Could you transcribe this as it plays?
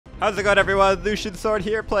How's it going, everyone? Lucian Sword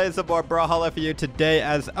here, playing some more Brawlhalla for you today.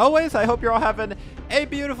 As always, I hope you're all having a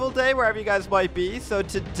beautiful day wherever you guys might be. So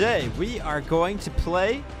today, we are going to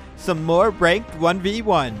play some more ranked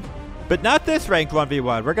 1v1. But not this ranked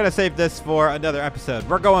 1v1. We're going to save this for another episode.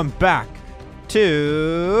 We're going back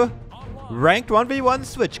to ranked 1v1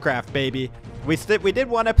 Switchcraft, baby. We did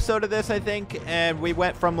one episode of this, I think, and we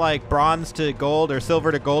went from like bronze to gold or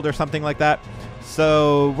silver to gold or something like that.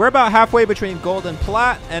 So we're about halfway between gold and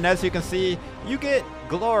plat, and as you can see, you get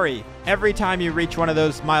glory every time you reach one of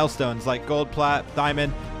those milestones like gold, plat,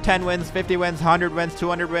 diamond, 10 wins, 50 wins, 100 wins,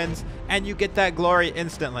 200 wins, and you get that glory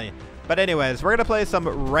instantly. But anyways, we're going to play some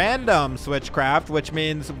random Switchcraft, which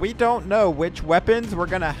means we don't know which weapons we're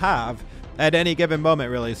going to have at any given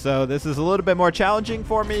moment, really. So this is a little bit more challenging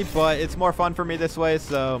for me, but it's more fun for me this way.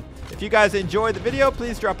 So if you guys enjoyed the video,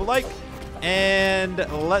 please drop a like. And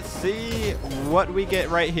let's see what we get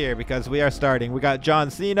right here, because we are starting. We got John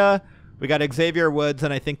Cena, we got Xavier Woods,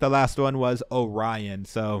 and I think the last one was Orion.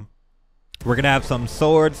 So we're going to have some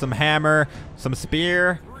sword, some hammer, some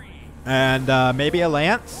spear, and maybe a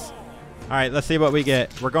lance. All right, let's see what we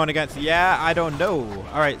get. We're going against, I don't know.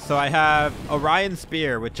 All right, so I have Orion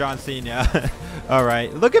Spear with John Cena. All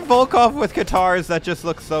right, look at Volkov with guitars. That just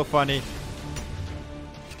looks so funny.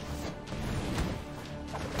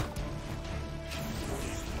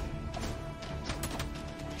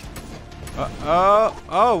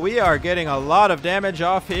 Oh, we are getting a lot of damage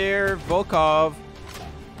off here. Volkov.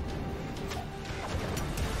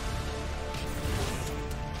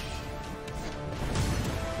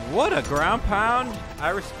 What a ground pound. I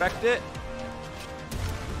respect it.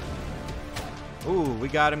 Ooh, we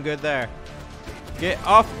got him good there. Get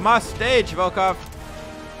off my stage, Volkov.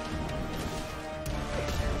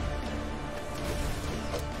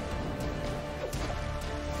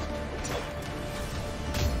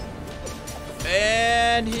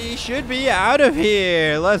 And he should be out of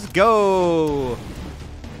here. Let's go.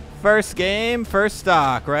 First game, first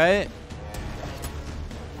stock, right?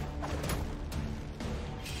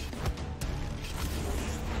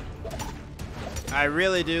 I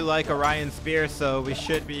really do like Orion Spear, so we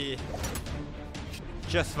should be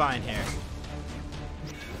just fine here.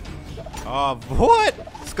 Oh, what?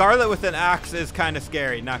 Scarlet with an axe is kind of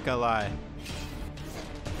scary, not gonna lie.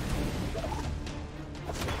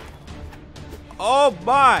 Oh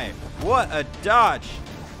my, what a dodge.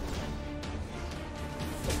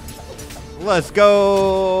 Let's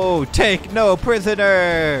go. Take no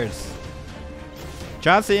prisoners.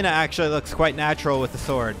 John Cena actually looks quite natural with the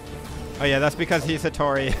sword. Oh yeah, that's because he's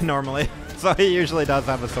Hattori normally. So he usually does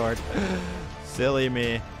have a sword. Silly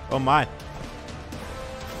me. Oh my.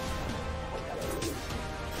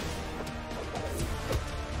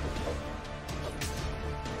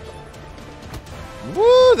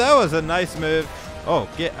 Woo, that was a nice move. Oh,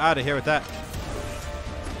 get out of here with that.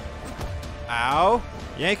 Ow.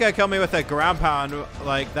 You ain't gonna kill me with a ground pound.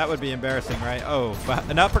 Like, that would be embarrassing, right? Oh, but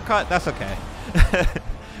an uppercut? That's okay.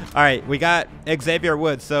 All right, we got Xavier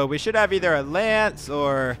Woods, so we should have either a lance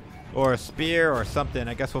or a spear or something.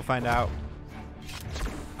 I guess we'll find out.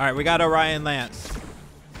 All right, we got Orion Lance.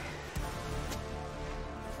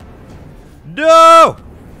 No!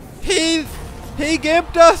 He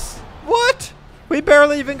gimped us. What? We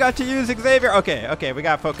barely even got to use Xavier. Okay, we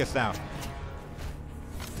got focus now.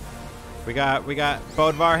 We got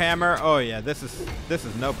Bodvar hammer. Oh yeah, this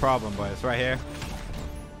is no problem, boys. Right here.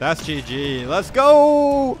 That's GG. Let's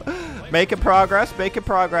go. Making progress.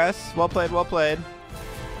 Well played, well played.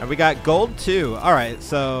 And we got gold too. All right,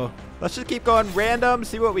 so let's just keep going random,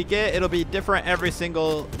 see what we get. It'll be different every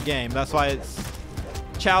single game. That's why it's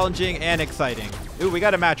challenging and exciting. Ooh, we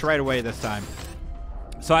got a match right away this time.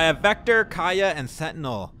 So I have Vector, Kaya, and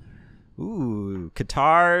Sentinel. Ooh,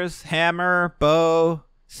 guitars, hammer, bow,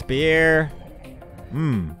 spear,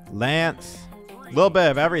 lance. A little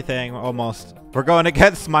bit of everything, almost. We're going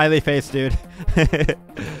against Smiley Face, dude.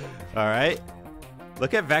 All right.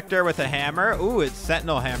 Look at Vector with a hammer. Ooh, it's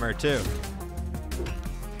Sentinel hammer, too.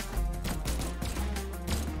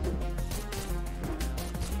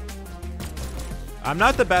 I'm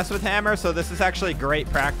not the best with hammer, so this is actually great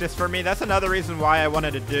practice for me. That's another reason why I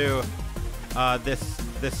wanted to do this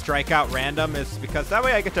strikeout random, is because that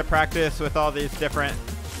way I get to practice with all these different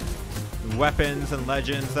weapons and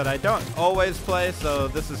legends that I don't always play, so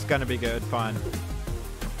this is gonna be good fun.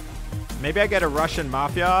 Maybe I get a Russian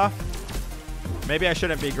Mafia off. Maybe I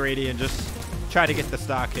shouldn't be greedy and just try to get the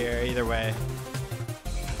stock here. Either way.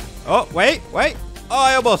 Oh, wait. Oh,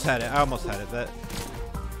 I almost had it. That.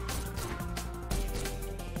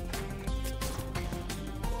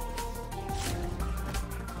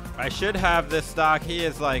 I should have this stock. He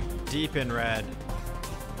is like deep in red.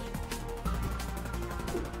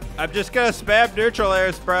 I'm just gonna spam neutral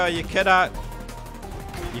airs, bro. You cannot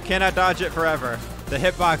dodge it forever. The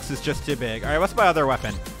hitbox is just too big. All right, what's my other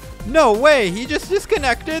weapon? No way, he just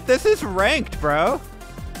disconnected? This is ranked, bro.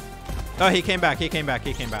 Oh, he came back, he came back.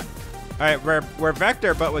 All right, we're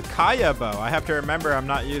Vector, but with Kaya bow. I have to remember I'm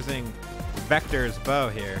not using Vector's bow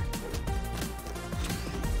here.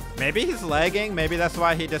 Maybe he's lagging. Maybe that's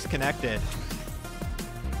why he disconnected.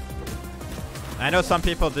 I know some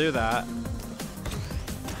people do that.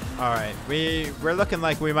 All right, we're looking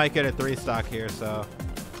like we might get a 3 stock here, so.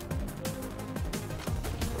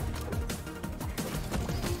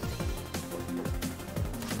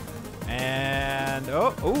 And,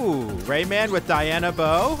 ooh, Rayman with Diana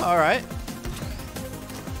bow. All right.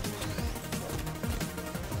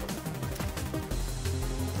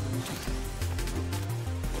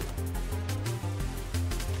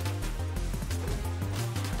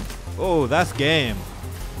 Oh, that's game.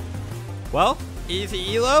 Well,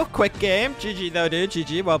 easy elo, quick game. GG though, dude.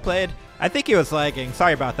 GG, well played. I think he was lagging.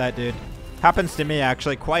 Sorry about that, dude. Happens to me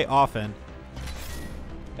actually quite often.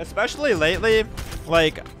 Especially lately,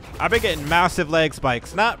 like I've been getting massive lag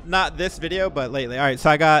spikes. Not this video, but lately. All right, so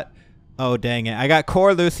I got, oh dang it. I got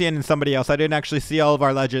Core, Lucian, and somebody else. I didn't actually see all of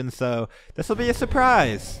our legends, so this will be a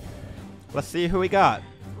surprise. Let's see who we got.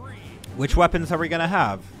 Which weapons are we gonna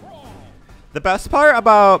have? The best part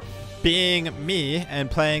about being me and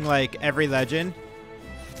playing like every legend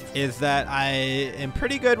is that I am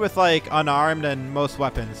pretty good with like unarmed and most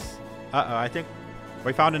weapons. Uh-oh, I think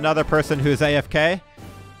we found another person who's AFK.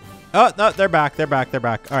 Oh, no, they're back. All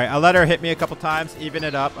right, I'll let her hit me a couple times, even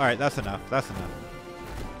it up. All right, that's enough.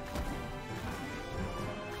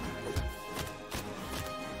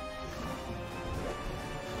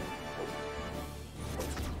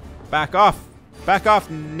 Back off,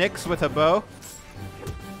 Nyx with a bow.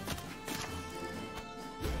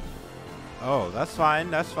 Oh, that's fine.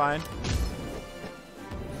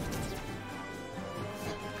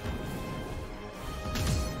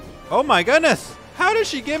 Oh my goodness! How did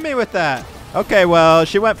she get me with that? Okay, well,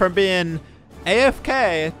 she went from being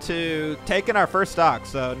AFK to taking our first stock,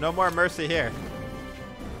 so no more mercy here.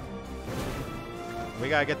 We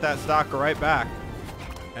gotta get that stock right back.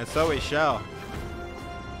 And so we shall.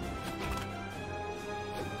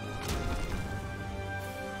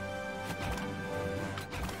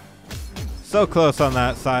 So close on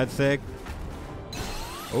that side, Sig.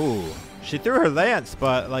 Ooh, she threw her lance,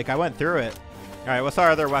 but like I went through it. All right, what's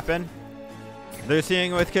our other weapon?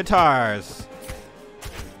 Lucian with guitars.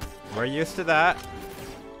 We're used to that.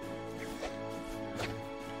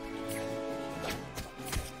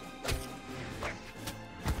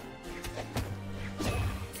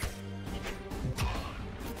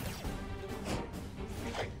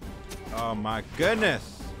 Oh my goodness.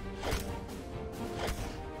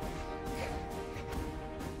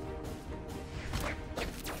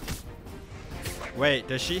 Wait,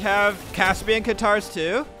 does she have Caspian guitars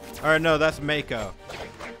too? Or no, that's Mako.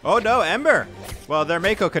 Oh no, Ember. Well, they're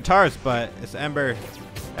Mako guitars, but it's Ember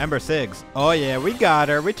Sigs. Oh yeah, we got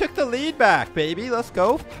her. We took the lead back, baby. Let's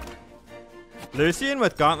go. Lucian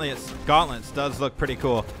with gauntlets does look pretty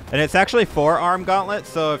cool. And it's actually 4-arm gauntlets,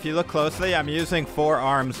 so if you look closely, I'm using 4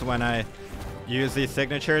 arms when I use these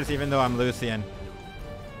signatures, even though I'm Lucian.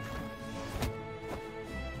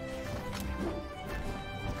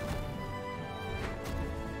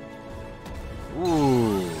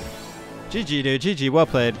 Ooh. GG, dude. GG. Well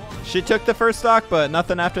played. She took the first stock, but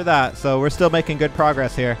nothing after that. So we're still making good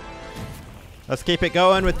progress here. Let's keep it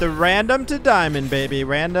going with the random to diamond, baby.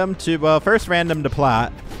 Random to, well, first random to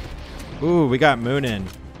plat. Ooh, we got Moonin.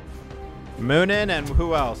 Moonin and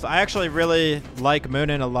who else? I actually really like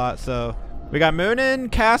Moonin a lot. So we got Moonin,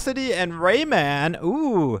 Cassidy, and Rayman.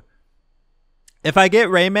 Ooh. If I get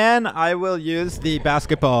Rayman, I will use the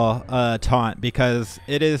basketball taunt because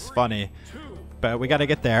it is funny. But we got to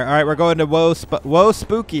get there. All right, we're going to Whoa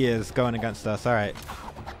Spooky is going against us. All right.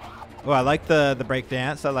 Oh, I like the break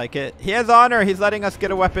dance. I like it. He has honor. He's letting us get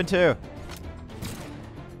a weapon too.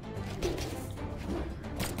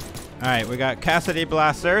 All right, we got Cassidy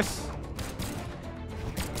blasters.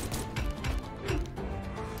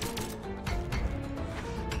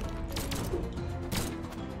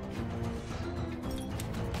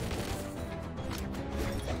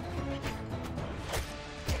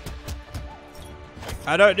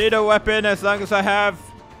 I don't need a weapon as long as I have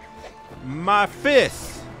my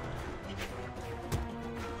fist.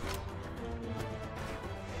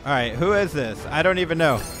 All right, who is this? I don't even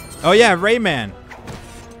know. Oh yeah, Rayman.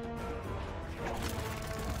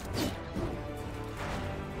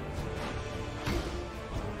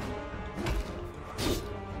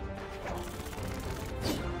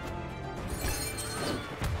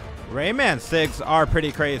 Rayman SIGs are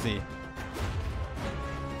pretty crazy.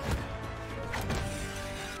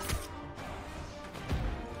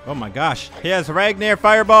 Oh my gosh. He has Ragnar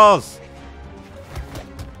fireballs.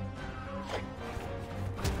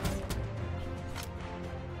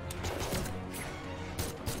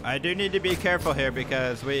 I do need to be careful here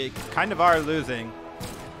because we kind of are losing.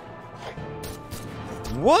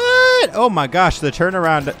 What? Oh my gosh, the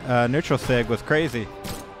turnaround neutral SIG was crazy.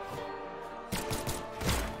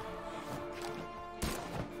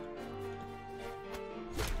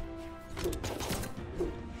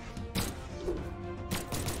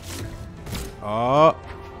 Oh.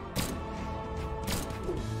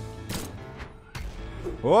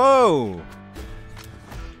 Whoa.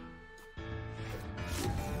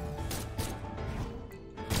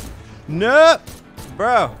 No,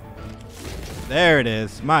 bro. There it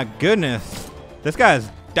is. My goodness. This guy's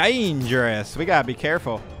dangerous. We gotta be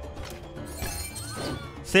careful.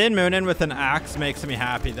 Seeing Moonin with an axe makes me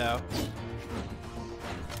happy, though.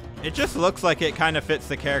 It just looks like it kind of fits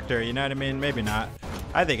the character. You know what I mean? Maybe not.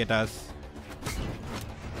 I think it does.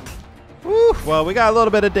 Woo. Well, we got a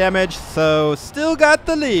little bit of damage, so still got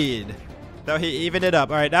the lead. Though he evened it up.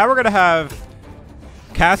 All right, now we're going to have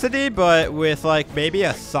Cassidy, but with like maybe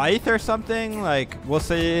a scythe or something. Like, we'll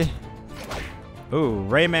see. Ooh,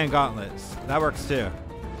 Rayman gauntlets. That works too.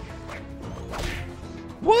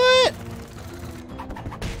 What?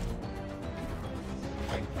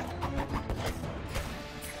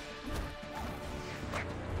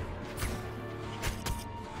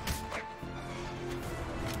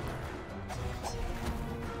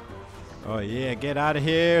 Oh yeah, get out of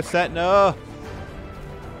here, Sentinel.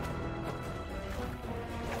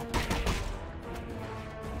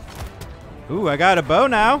 Ooh, I got a bow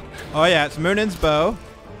now. Oh yeah, it's Moonin's bow.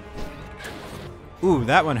 Ooh,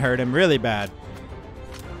 that one hurt him really bad.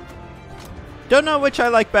 Don't know which I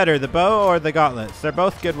like better, the bow or the gauntlets. They're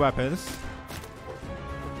both good weapons.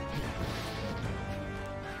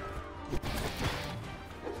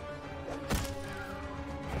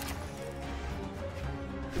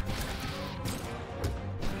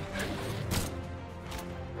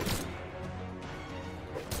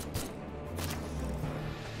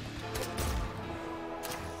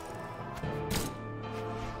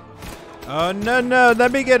 Oh, no, no.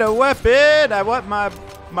 Let me get a weapon. I want my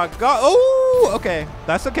god. Oh, okay.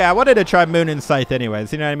 That's okay. I wanted to try Moonin's scythe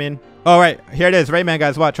anyways. You know what I mean? All right. Here it is. Rayman,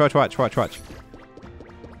 guys. Watch, watch, watch, watch, watch.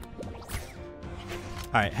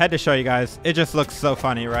 All right. Had to show you guys. It just looks so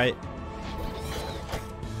funny, right?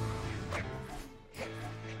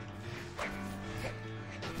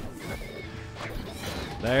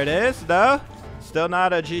 There it is, though. Still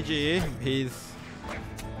not a GG. He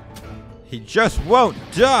just won't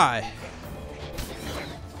die.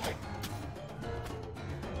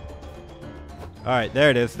 All right, there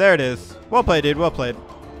it is. There it is. Well played, dude. Well played.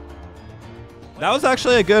 That was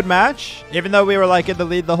actually a good match. Even though we were like in the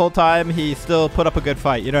lead the whole time, he still put up a good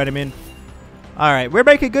fight. You know what I mean? All right, we're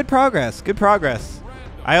making good progress. Good progress.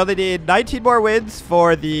 I only need 19 more wins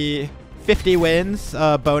for the 50 wins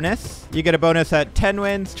bonus. You get a bonus at 10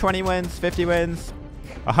 wins, 20 wins, 50 wins,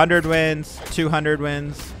 100 wins, 200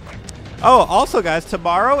 wins. Oh, also, guys,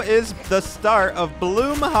 tomorrow is the start of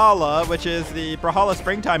Brawlhalla, which is the Brawlhalla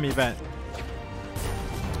springtime event.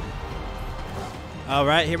 All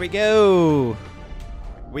right, here we go.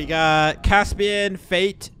 We got Caspian,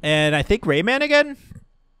 Fate, and I think Rayman again.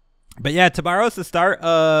 But yeah, tomorrow's the start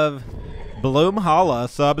of Brawlhalla,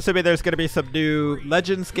 so I'm assuming there's going to be some new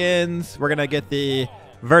legend skins. We're going to get the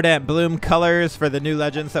Verdant Bloom colors for the new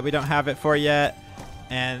legends that we don't have it for yet.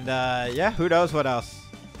 And yeah, who knows what else.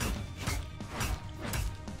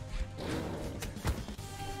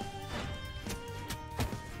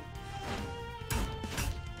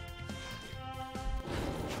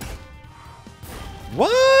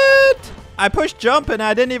 What? I pushed jump and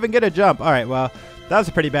I didn't even get a jump. All right, well, that was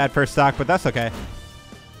a pretty bad first stock, but that's okay.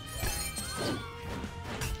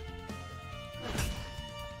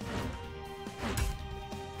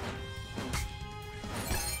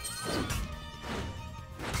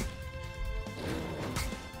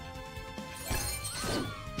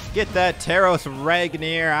 Get that Taros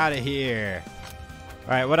Ragnar out of here.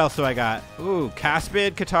 All right, what else do I got? Ooh,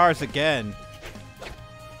 Caspian Katars again.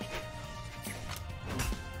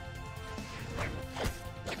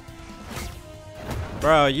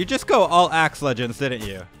 Bro, you just go all Axe Legends, didn't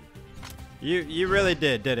you? You really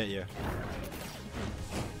did, didn't you?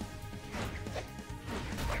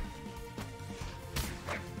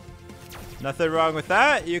 Nothing wrong with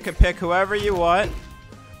that. You can pick whoever you want.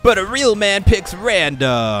 But a real man picks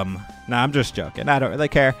random. Nah, I'm just joking. I don't really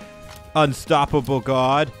care. Unstoppable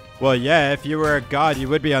God. Well, yeah, if you were a god, you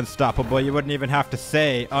would be unstoppable. You wouldn't even have to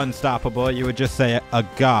say unstoppable. You would just say a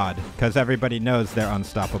god, because everybody knows they're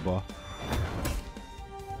unstoppable.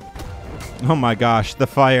 Oh my gosh, the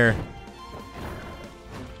fire.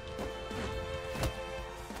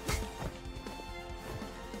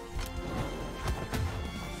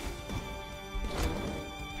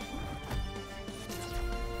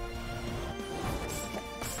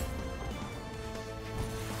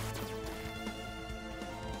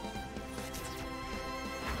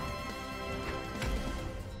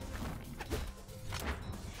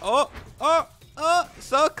 Oh,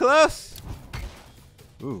 so close.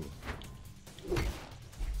 Ooh.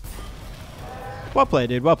 Well played,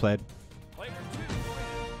 dude. Well played.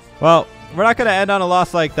 Well, we're not going to end on a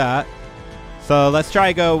loss like that. So let's try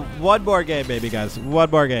and go one more game, baby, guys. One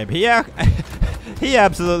more game. He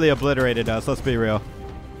absolutely obliterated us. Let's be real.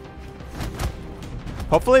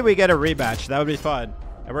 Hopefully we get a rematch. That would be fun.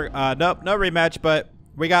 And we're nope, no rematch, but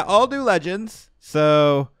we got all new legends.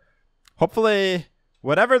 So hopefully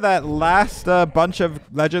whatever that last bunch of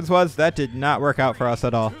legends was, that did not work out for us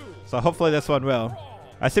at all. So hopefully this one will.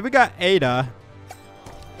 I see we got Ada,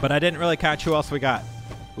 but I didn't really catch who else we got.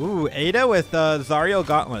 Ooh, Ada with Zariel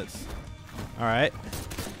gauntlets. All right.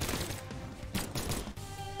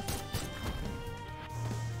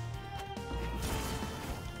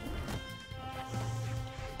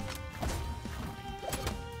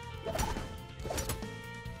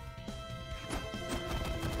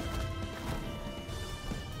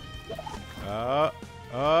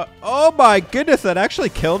 Oh my goodness, that actually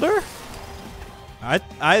killed her?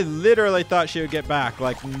 I literally thought she would get back,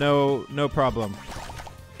 like no problem.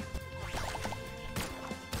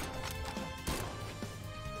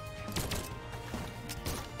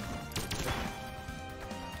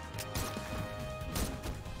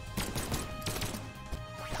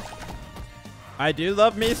 I do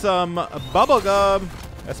love me some bubblegum,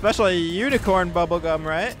 especially unicorn bubblegum,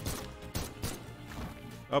 right?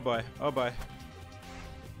 Oh boy, oh boy.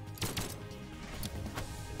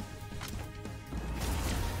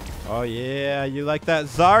 Oh yeah, you like that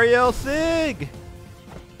Zariel Sig?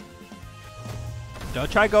 Don't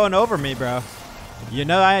try going over me, bro. You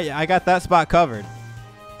know I got that spot covered.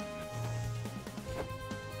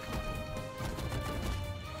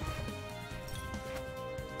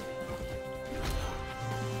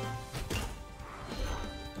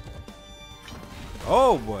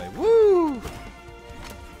 Oh boy, woo!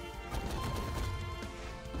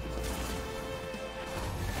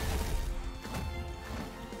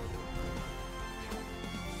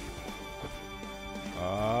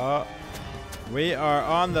 We are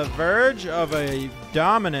on the verge of a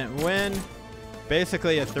dominant win.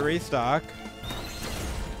 Basically a 3-stock.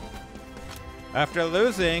 After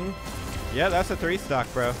losing, yeah, that's a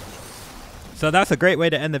 3-stock, bro. So that's a great way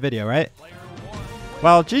to end the video, right?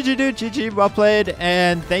 Well, GG dude, GG, well played,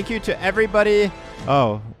 and thank you to everybody.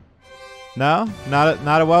 Oh, no,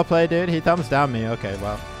 not a well played, dude. He thumbs down me. Okay,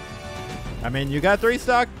 well, I mean, you got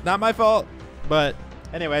 3-stock, not my fault, but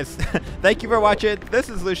anyways, thank you for watching. This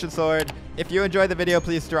is Lucian Sword. If you enjoyed the video,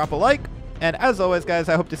 please drop a like. And as always, guys,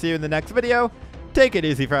 I hope to see you in the next video. Take it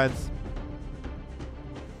easy, friends.